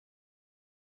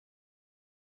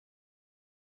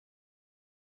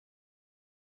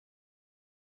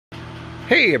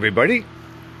Hey everybody,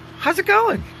 how's it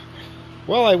going?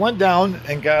 Well, I went down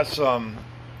and got some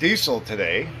diesel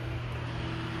today,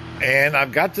 and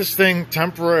I've got this thing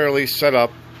temporarily set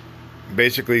up,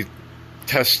 basically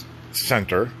test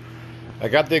center. I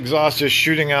got the exhaust just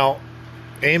shooting out,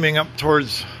 aiming up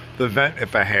towards the vent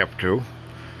if I have to.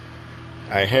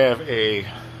 I have a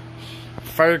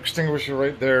fire extinguisher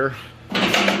right there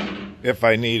if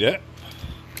I need it.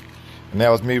 And that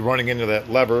was me running into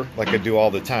that lever like I do all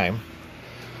the time.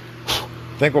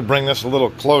 I think we'll bring this a little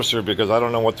closer because I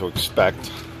don't know what to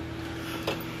expect.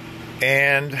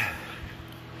 And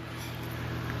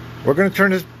we're going to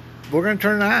turn it on. We're going to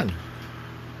turn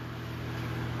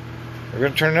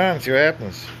it on and see what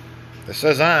happens. It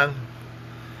says on.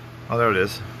 Oh, there it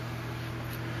is.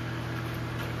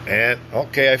 And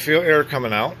okay, I feel air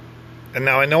coming out. And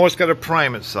now I know it's got to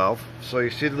prime itself. So you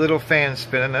see the little fan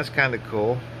spinning. That's kind of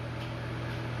cool.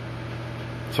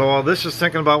 So while this is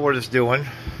thinking about what it's doing,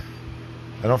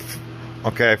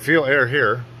 okay, I feel air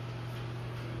here.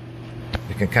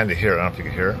 You can kind of hear it. I don't know if you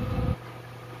can hear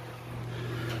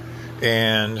it.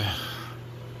 And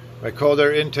my cold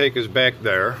air intake is back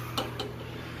there.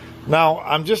 Now,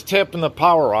 I'm just tapping the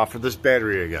power off of this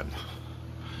battery again.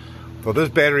 So this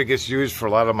battery gets used for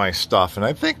a lot of my stuff. And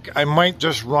I think I might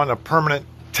just run a permanent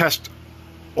test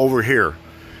over here.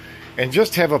 And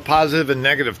just have a positive and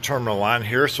negative terminal on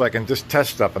here so I can just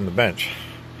test stuff on the bench.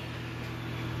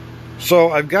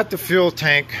 So I've got the fuel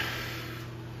tank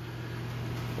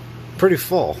pretty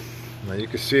full. Now you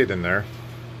can see it in there.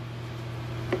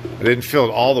 I didn't fill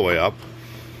it all the way up.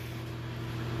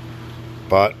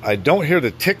 But I don't hear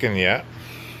the ticking yet.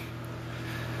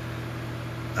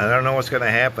 I don't know what's going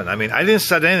to happen. I mean, I didn't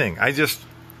set anything. I just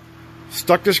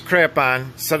stuck this crap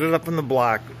on, set it up in the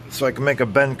block so I can make a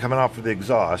bend coming off of the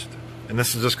exhaust. And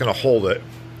this is just going to hold it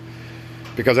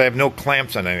because I have no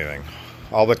clamps on anything.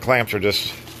 All the clamps are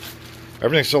just,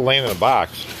 everything's still laying in the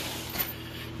box.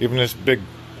 Even this big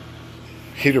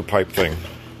heater pipe thing.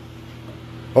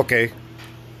 Okay.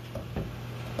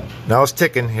 Now it's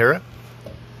ticking, hear it?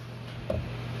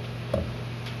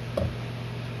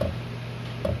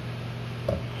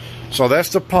 So that's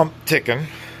the pump ticking.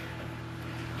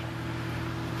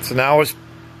 So now it's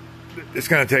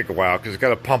going to take a while because it's got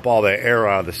to pump all that air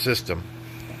out of the system.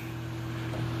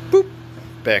 Boop.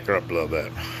 Back her up a little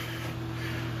bit.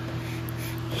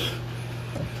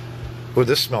 Oh,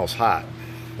 this smells hot.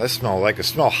 That smells like it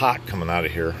smells hot coming out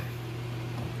of here.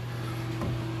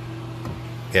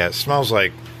 Yeah, it smells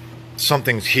like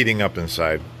something's heating up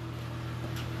inside.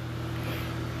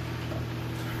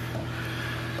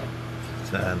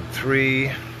 It's on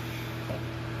 3.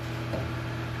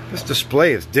 This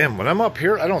display is dim. When I'm up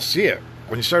here, I don't see it.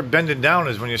 When you start bending down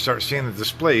is when you start seeing the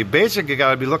display. You basically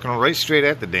got to be looking right straight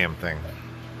at the damn thing.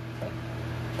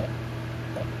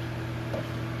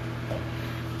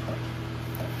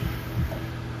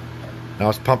 Now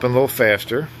it's pumping a little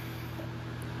faster.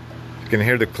 You can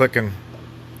hear the clicking.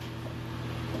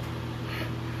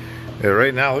 Yeah,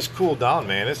 right now it's cooled down,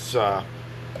 man. It's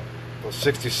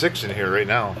 66 in here right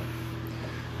now,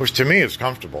 which to me is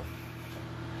comfortable.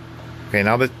 Okay,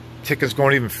 now the ticking's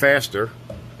going even faster.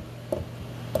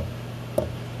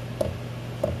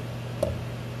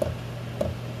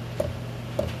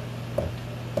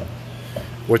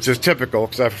 Which is typical,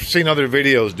 because I've seen other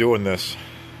videos doing this.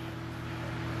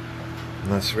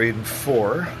 And that's reading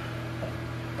 4.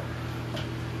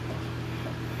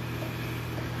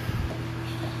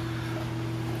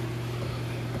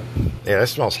 Yeah, that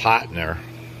smells hot in there.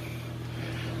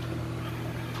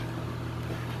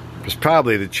 It's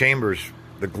probably the chambers,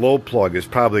 the glow plug is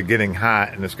probably getting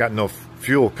hot and it's got no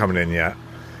fuel coming in yet.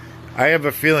 I have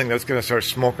a feeling that's going to start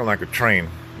smoking like a train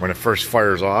when it first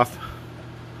fires off.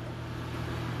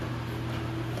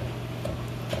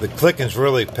 The clicking's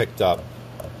really picked up.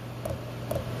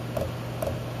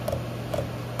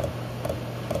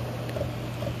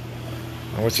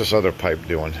 Now what's this other pipe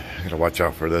doing? I gotta watch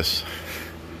out for this.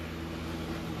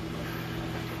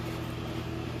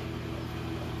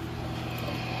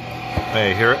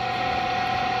 Hey, hear it?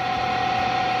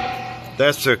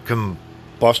 That's a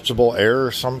combustible air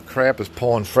or some crap is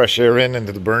pulling fresh air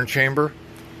into the burn chamber.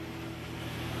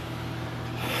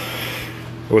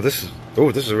 Oh, this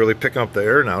is really picking up the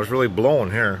air now. It's really blowing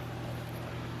here.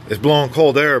 It's blowing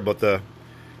cold air, but the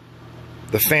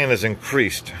fan is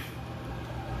increased.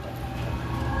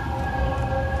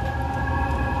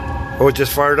 Oh, it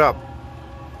just fired up.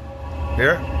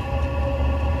 Hear it?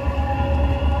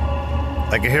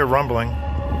 I can hear rumbling.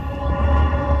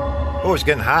 Oh, it's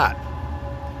getting hot.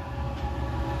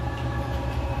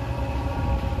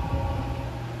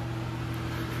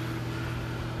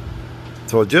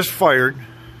 So it just fired.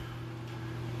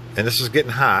 And this is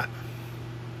getting hot.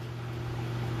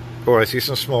 Oh, I see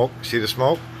some smoke. See the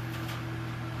smoke?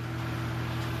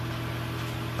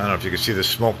 I don't know if you can see the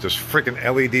smoke. Those freaking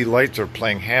LED lights are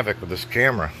playing havoc with this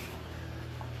camera.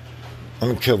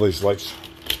 Let me kill these lights.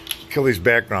 Kill these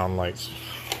background lights.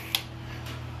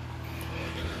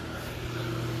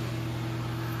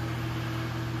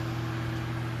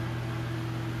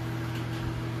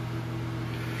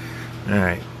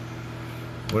 Alright.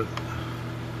 What?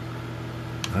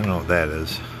 I don't know what that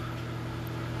is.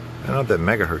 I don't know what that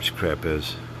megahertz crap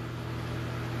is.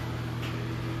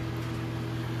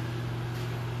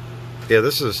 Yeah,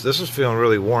 this is feeling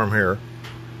really warm here.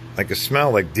 Like a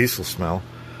smell, like diesel smell.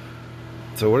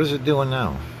 So what is it doing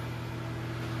now?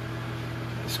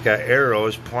 It's got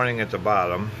arrows pointing at the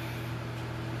bottom.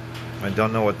 I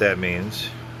don't know what that means.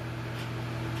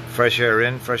 Fresh air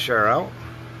in, fresh air out.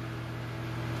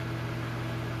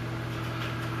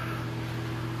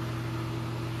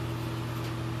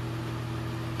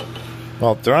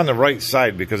 Well, they're on the right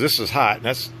side because this is hot, and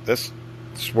that's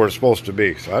where it's supposed to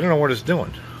be. So I don't know what it's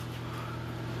doing.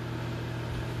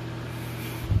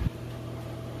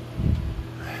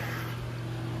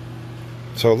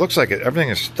 So it looks like everything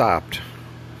is stopped.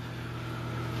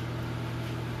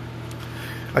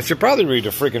 I should probably read the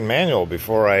freaking manual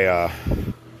before I,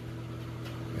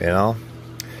 you know.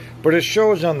 But it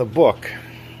shows on the book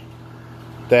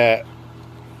that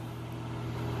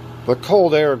the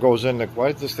cold air goes in the... Why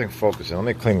is this thing focusing? Let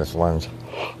me clean this lens.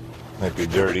 Might be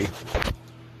dirty.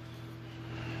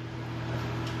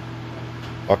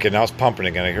 Okay, now it's pumping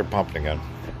again. I hear pumping again.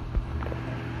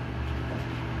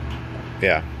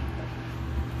 Yeah.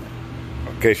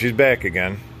 Okay, she's back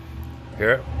again.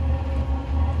 Hear it?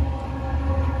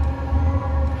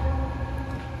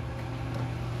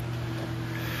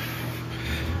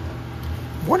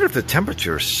 I wonder if the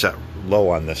temperature is set low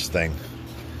on this thing.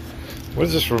 What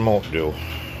does this remote do?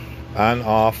 On,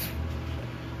 off.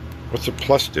 What's the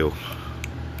plus do?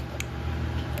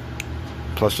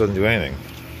 Plus doesn't do anything.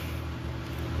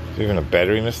 Is there even a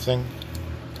battery in this thing?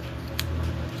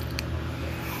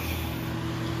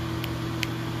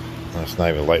 It's not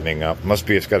even lightening up. Must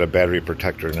be it's got a battery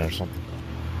protector in there or something.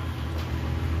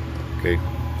 Okay.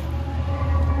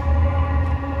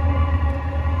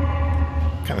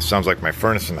 Kind of sounds like my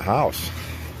furnace in the house.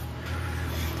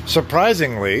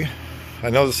 Surprisingly, I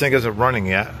know this thing isn't running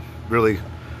yet, really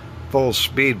full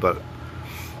speed, but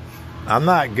I'm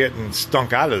not getting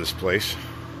stunk out of this place.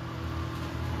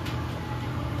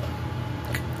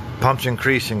 Pump's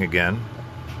increasing again.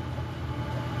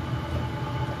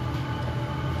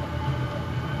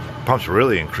 Pump's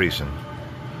really increasing.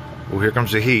 Oh, here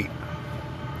comes the heat.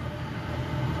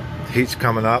 The heat's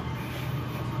coming up.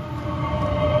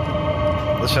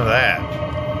 Listen to that.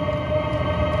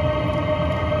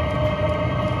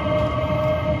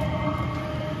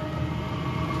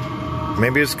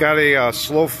 Maybe it's got a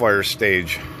slow fire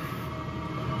stage.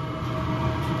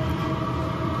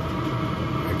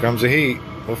 Here comes the heat.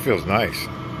 Well, it feels nice.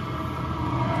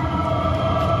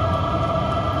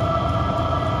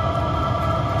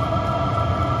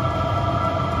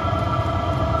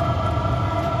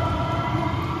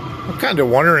 I'm kind of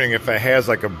wondering if it has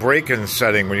like a break-in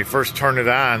setting when you first turn it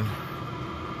on.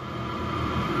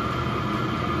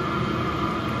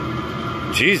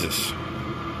 Jesus.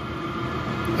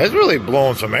 That's really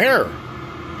blowing some air.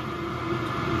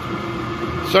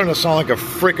 It's starting to sound like a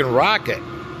freaking rocket.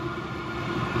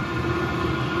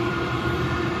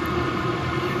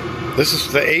 This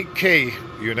is the 8K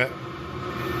unit.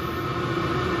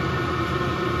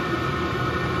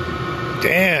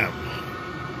 Damn.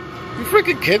 You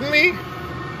freaking kidding me?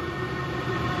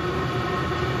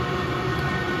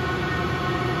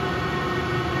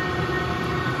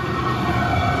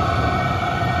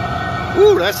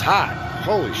 Ooh, that's hot.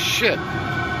 Holy shit.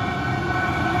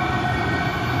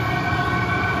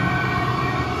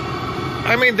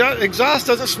 I mean, that exhaust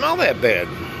doesn't smell that bad.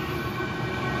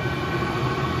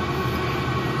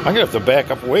 I'm gonna have to back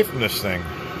up away from this thing.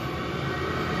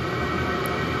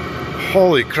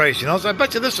 Holy Christ, you know, I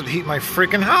bet you this would heat my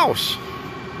freaking house.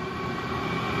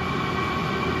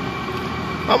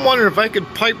 I'm wondering if I could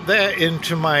pipe that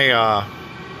into my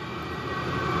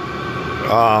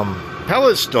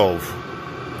pellet stove.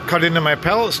 Cut into my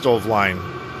pellet stove line.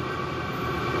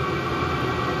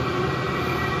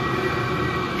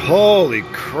 Holy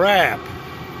crap.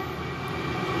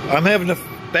 I'm having to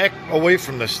back away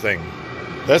from this thing.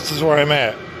 This is where I'm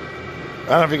at. I don't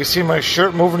know if you can see my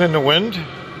shirt moving in the wind.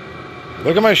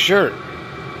 Look at my shirt.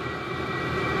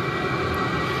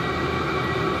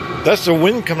 That's the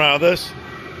wind coming out of this.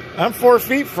 I'm 4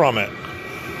 feet from it.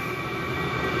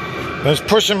 And it's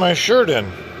pushing my shirt in.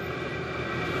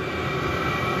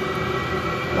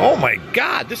 Oh my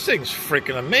God, this thing's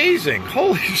freaking amazing.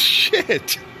 Holy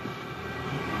shit.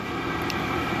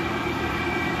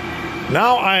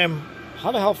 Now I am,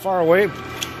 how the hell far away?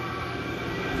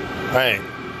 Hey,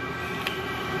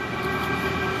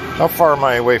 how far am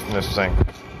I away from this thing?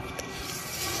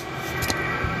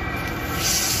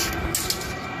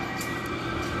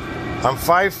 I'm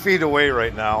 5 feet away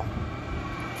right now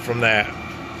from that.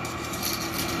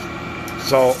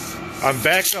 So I'm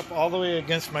backed up all the way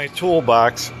against my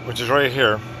toolbox, which is right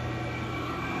here.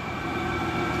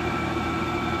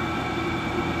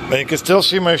 And you can still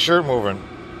see my shirt moving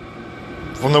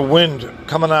from the wind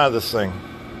coming out of this thing.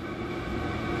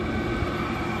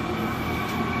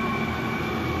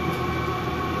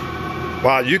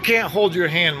 Wow, you can't hold your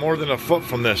hand more than a foot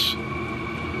from this.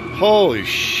 Holy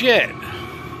shit.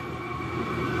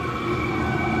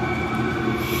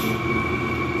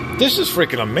 This is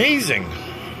freaking amazing.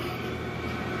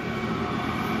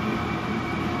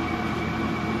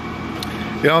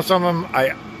 You know, some of them,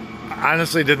 I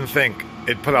honestly didn't think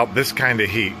it put out this kind of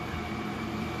heat.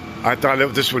 I thought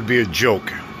this would be a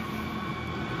joke.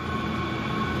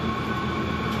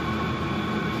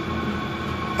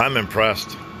 I'm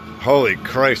impressed. Holy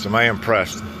Christ, am I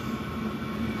impressed.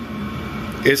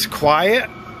 It's quiet.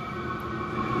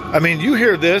 I mean, you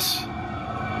hear this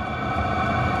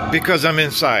because I'm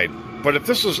inside. But if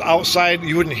this was outside,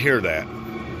 you wouldn't hear that.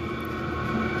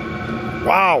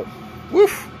 Wow.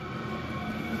 Woof.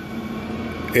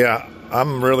 Yeah,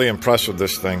 I'm really impressed with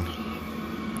this thing.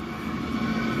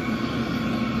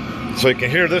 So you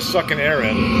can hear this sucking air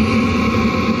in.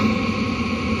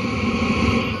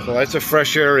 So that's the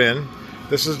fresh air in.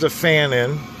 This is the fan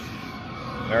in.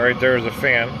 All right, there's a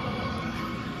fan.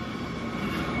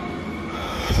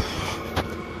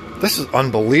 This is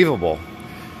unbelievable.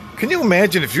 Can you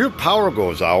imagine if your power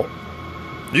goes out,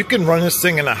 you can run this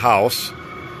thing in a house,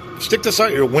 stick this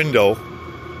out your window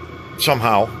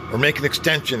somehow, or make an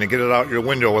extension and get it out your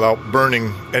window without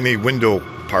burning any window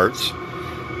parts.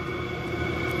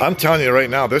 I'm telling you right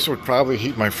now, this would probably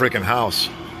heat my freaking house.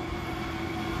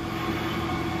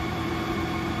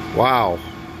 Wow.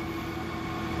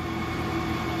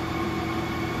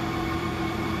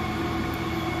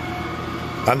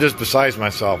 I'm just besides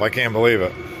myself. I can't believe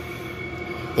it.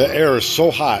 The air is so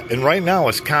hot. And right now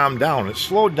it's calmed down. It's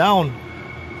slowed down.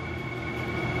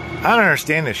 I don't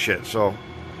understand this shit, so.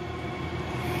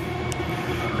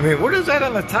 I mean, what is that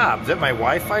on the top? Is that my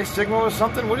Wi-Fi signal or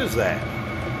something? What is that?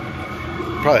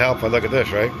 Probably help if I look at this,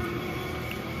 right?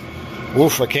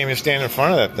 Woof, I can't even stand in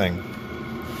front of that thing.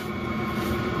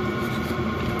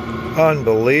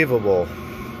 Unbelievable.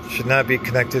 Should not be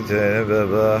connected to blah,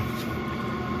 blah.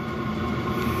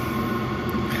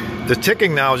 The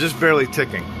ticking now is just barely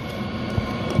ticking.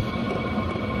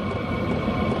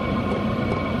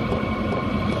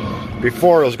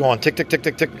 Before it was going tick, tick, tick,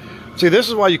 tick, tick. See, this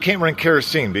is why you can't run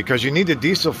kerosene, because you need the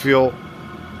diesel fuel.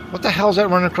 What the hell is that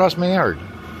running across my yard?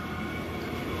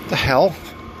 What the hell?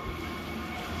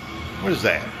 What is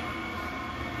that?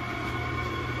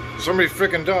 So many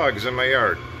freaking dogs in my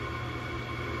yard.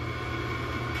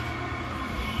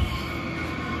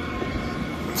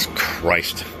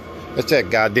 Christ. That's that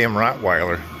goddamn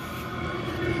Rottweiler.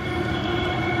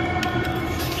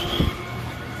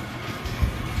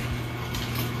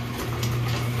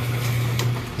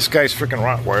 This guy's freaking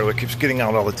Rottweiler keeps getting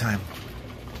out all the time.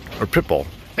 Or Pitbull.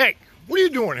 Hey, what are you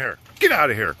doing here? Get out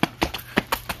of here.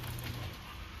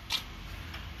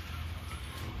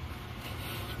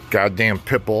 Goddamn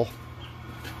Pitbull.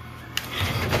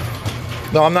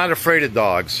 No, I'm not afraid of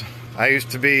dogs. I used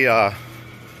to be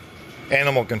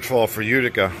animal control for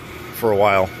Utica for a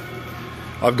while.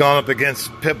 I've gone up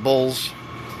against pit bulls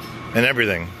and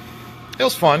everything. It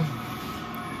was fun.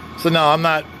 So no, I'm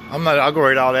not, I'll go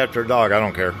right out after a dog. I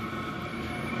don't care.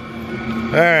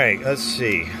 Alright, let's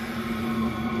see.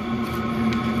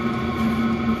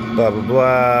 Blah, blah,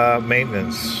 blah.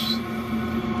 Maintenance.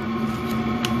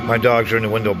 My dogs are in the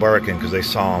window barking because they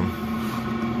saw them.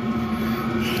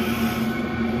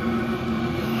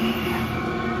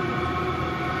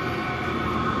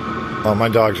 Oh, my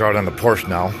dogs are out on the porch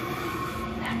now.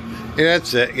 Yeah,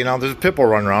 that's it. You know, there's a pit bull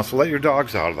running around, so let your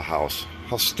dogs out of the house.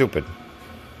 How stupid.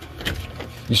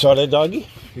 You saw that doggy?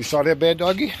 You saw that bad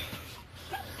doggy?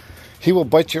 He will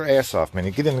bite your ass off, man.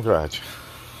 You get in the garage.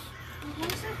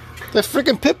 That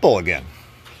freaking pit bull again.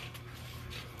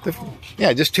 Yeah,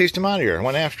 I just chased him out of here. I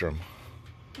went after him.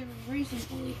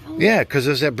 Yeah, because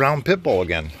there's that brown pit bull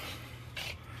again.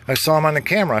 I saw him on the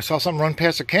camera. I saw something run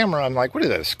past the camera. I'm like, what is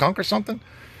that, a skunk or something?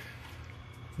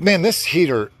 Man, this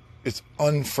heater is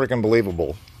unfreaking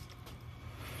believable.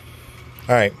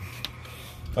 All right.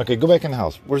 Okay, go back in the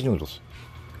house. Where's Noodles?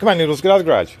 Come on, Noodles, get out of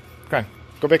the garage. Come on,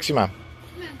 go back see Mom.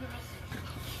 Come on,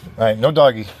 girls. All right, no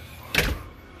doggy.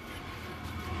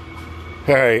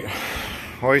 All right,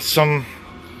 always some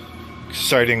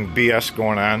exciting BS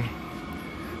going on.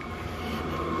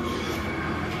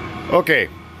 Okay,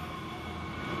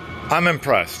 I'm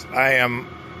impressed. I am,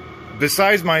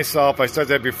 besides myself, I said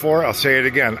that before, I'll say it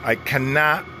again. I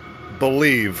cannot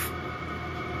believe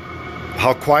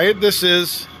how quiet this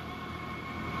is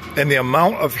and the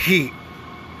amount of heat.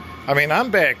 I mean, I'm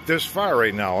back this far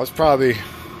right now. It's probably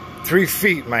 3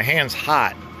 feet. My hand's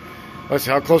hot. Let's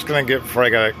see, how close can I get before I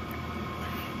got it?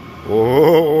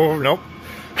 Oh, nope.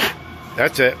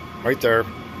 That's it, right there.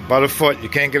 About a foot. You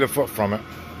can't get a foot from it.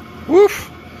 Woof.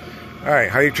 All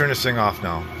right, how do you turn this thing off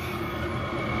now?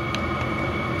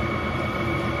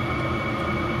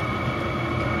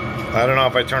 I don't know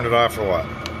if I turned it off or what.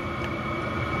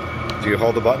 Do you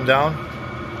hold the button down?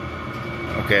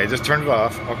 Okay, I just turned it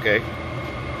off. Okay.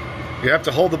 You have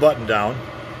to hold the button down.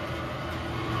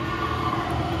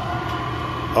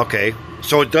 Okay,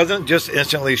 so it doesn't just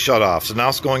instantly shut off. So now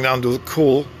it's going down to the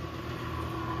cool.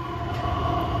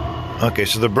 Okay,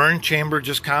 so the burn chamber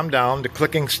just calmed down. The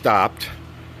clicking stopped.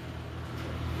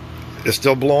 It's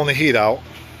still blowing the heat out.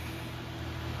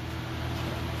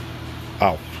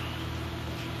 Oh.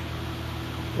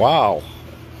 Wow.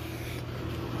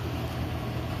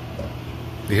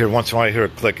 You hear once in a while, you hear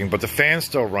it clicking, but the fan's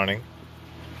still running.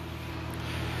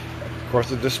 Of course,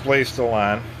 the display's still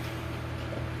on.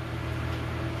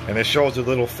 And it shows a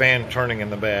little fan turning in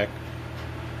the back.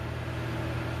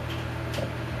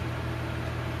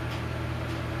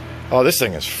 Oh, this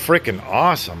thing is freaking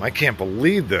awesome. I can't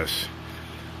believe this.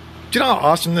 Do you know how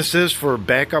awesome this is for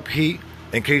backup heat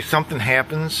in case something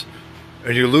happens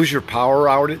and you lose your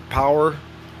power power?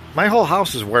 My whole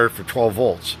house is wired for 12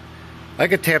 volts. I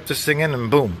could tap this thing in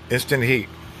and boom, instant heat.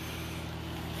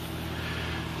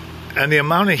 And the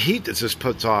amount of heat that this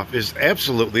puts off is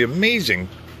absolutely amazing.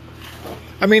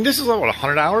 I mean, this is what,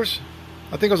 $100?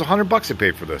 I think it was $100 I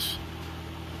paid for this.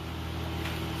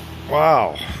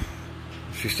 Wow.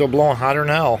 She's still blowing hotter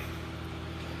now.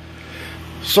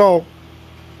 So,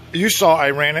 you saw I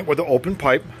ran it with an open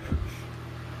pipe.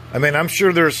 I mean, I'm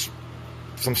sure there's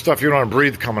some stuff you don't want to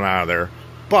breathe coming out of there.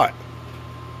 But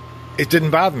it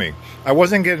didn't bother me. I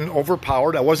wasn't getting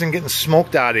overpowered. I wasn't getting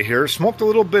smoked out of here. Smoked a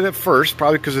little bit at first,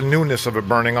 probably because of the newness of it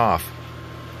burning off.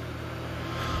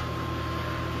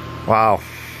 Wow.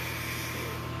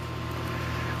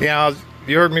 Yeah,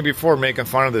 you heard me before making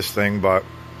fun of this thing, but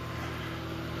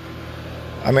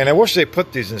I mean, I wish they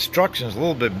put these instructions a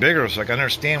little bit bigger so I can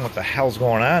understand what the hell's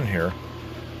going on here.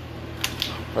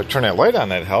 If I turn that light on,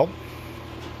 that'd help.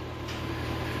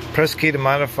 Press key to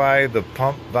modify the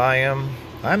pump volume.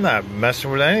 I'm not messing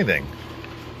with anything.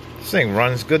 This thing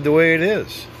runs good the way it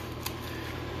is.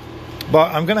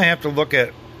 But I'm going to have to look at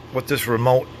what this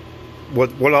remote,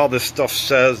 what all this stuff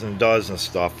says and does and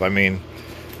stuff. I mean,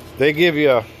 they give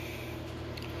you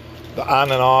the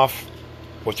on and off,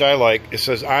 which I like. It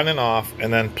says on and off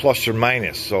and then plus or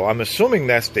minus. So I'm assuming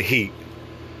that's the heat.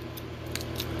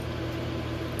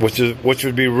 Which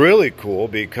would be really cool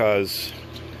because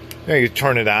you know, you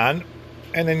turn it on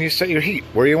and then you set your heat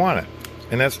where you want it.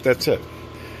 And that's it.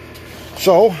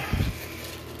 So,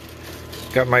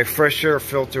 got my fresh air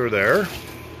filter there.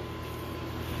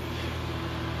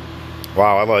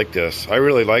 Wow, I like this. I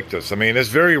really like this. I mean, it's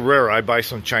very rare I buy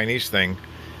some Chinese thing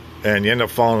and you end up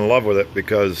falling in love with it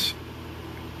because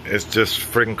it's just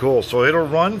freaking cool. So it'll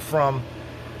run from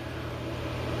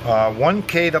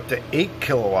 1K up to 8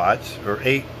 kilowatts, or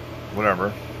 8,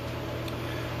 whatever.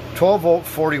 12 volt,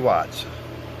 40 watts.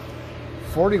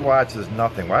 40 watts is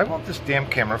nothing. Why won't this damn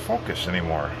camera focus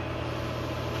anymore?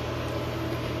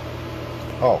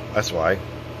 Oh, that's why.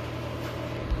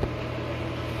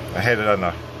 I had it on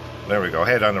the, there we go, I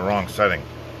had it on the wrong setting.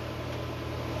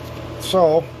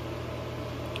 So,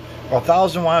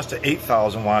 1,000 watts to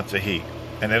 8,000 watts of heat.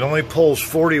 And it only pulls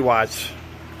 40 watts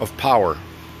of power.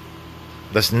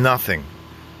 That's nothing.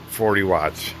 40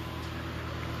 watts.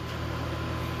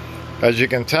 As you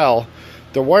can tell,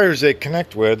 the wires they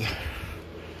connect with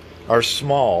are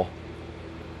small.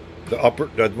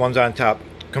 The ones on top,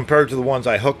 compared to the ones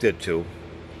I hooked it to,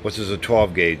 which is a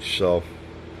 12 gauge. So,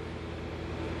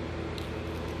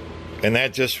 and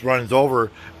that just runs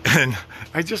over, and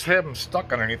I just have them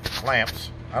stuck underneath the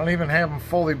clamps. I don't even have them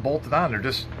fully bolted on. They're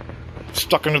just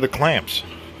stuck under the clamps.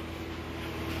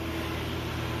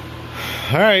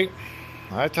 All right,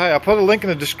 I tell you, I'll put a link in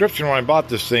the description when I bought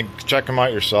this thing. Check them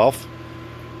out yourself.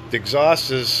 The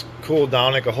exhaust is cooled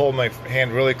down. I can hold my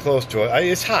hand really close to it.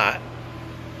 It's hot.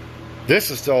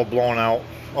 This is still blowing out.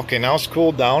 Okay, now it's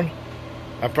cooled down.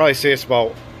 I'd probably say it's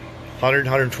about 100,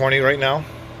 120 right now.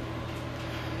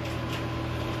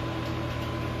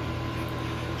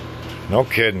 No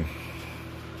kidding.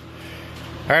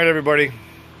 All right, everybody.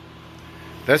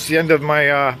 That's the end of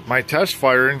my my test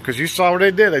firing, because you saw what I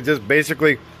did. I just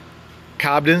basically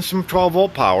cobbed in some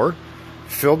 12-volt power,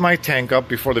 filled my tank up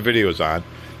before the video was on,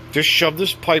 just shoved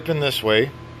this pipe in this way,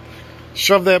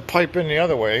 shoved that pipe in the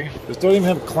other way. This don't even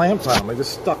have clamps on them. I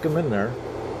just stuck them in there.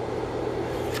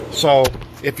 So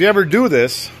if you ever do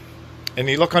this and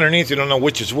you look underneath, you don't know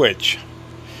which is which.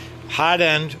 Hot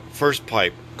end, first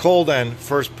pipe. Cold end,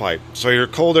 first pipe. So your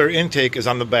cold air intake is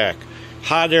on the back.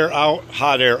 Hot air out,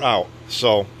 hot air out.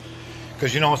 So,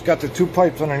 because you know it's got the two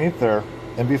pipes underneath there,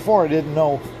 and before I didn't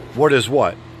know what is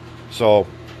what. So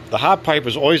the hot pipe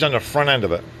is always on the front end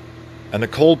of it, and the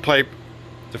cold pipe,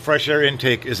 the fresh air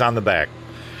intake, is on the back,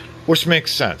 which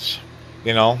makes sense.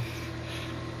 You know,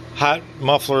 hot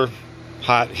muffler,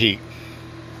 hot heat,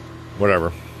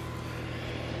 whatever,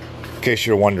 in case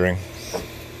you're wondering.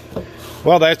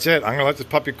 Well, that's it. I'm gonna let this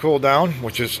puppy cool down,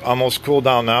 which is almost cooled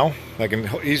down now. I can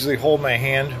easily hold my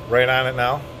hand right on it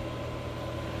now.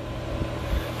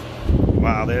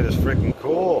 Wow, that is freaking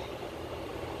cool.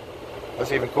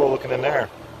 That's even cool looking in there.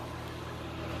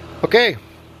 Okay,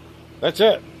 that's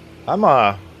it.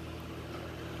 I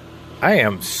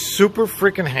am super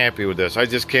freaking happy with this. I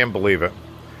just can't believe it.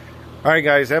 Alright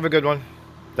guys, have a good one.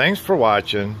 Thanks for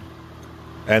watching.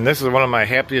 And this is one of my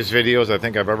happiest videos I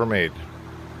think I've ever made.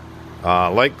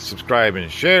 Like, subscribe,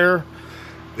 and share.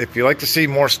 If you like to see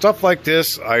more stuff like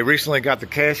this, I recently got the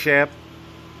Cash App,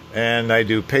 and I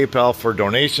do PayPal for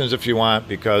donations if you want,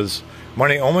 because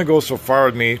money only goes so far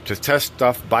with me to test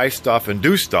stuff, buy stuff, and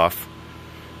do stuff.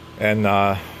 And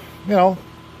you know,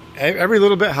 every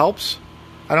little bit helps.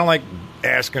 I don't like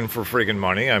asking for freaking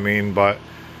money. I mean, but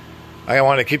I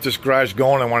want to keep this garage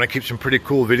going. I want to keep some pretty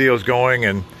cool videos going,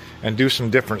 and do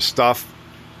some different stuff.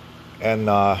 And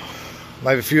I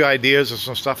have a few ideas of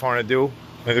some stuff I want to do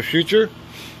in the future,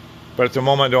 but at the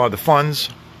moment I don't have the funds,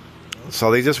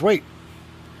 so they just wait.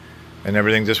 And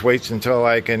everything just waits until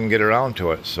I can get around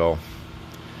to it. So,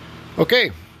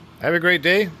 okay, have a great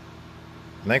day.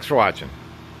 Thanks for watching.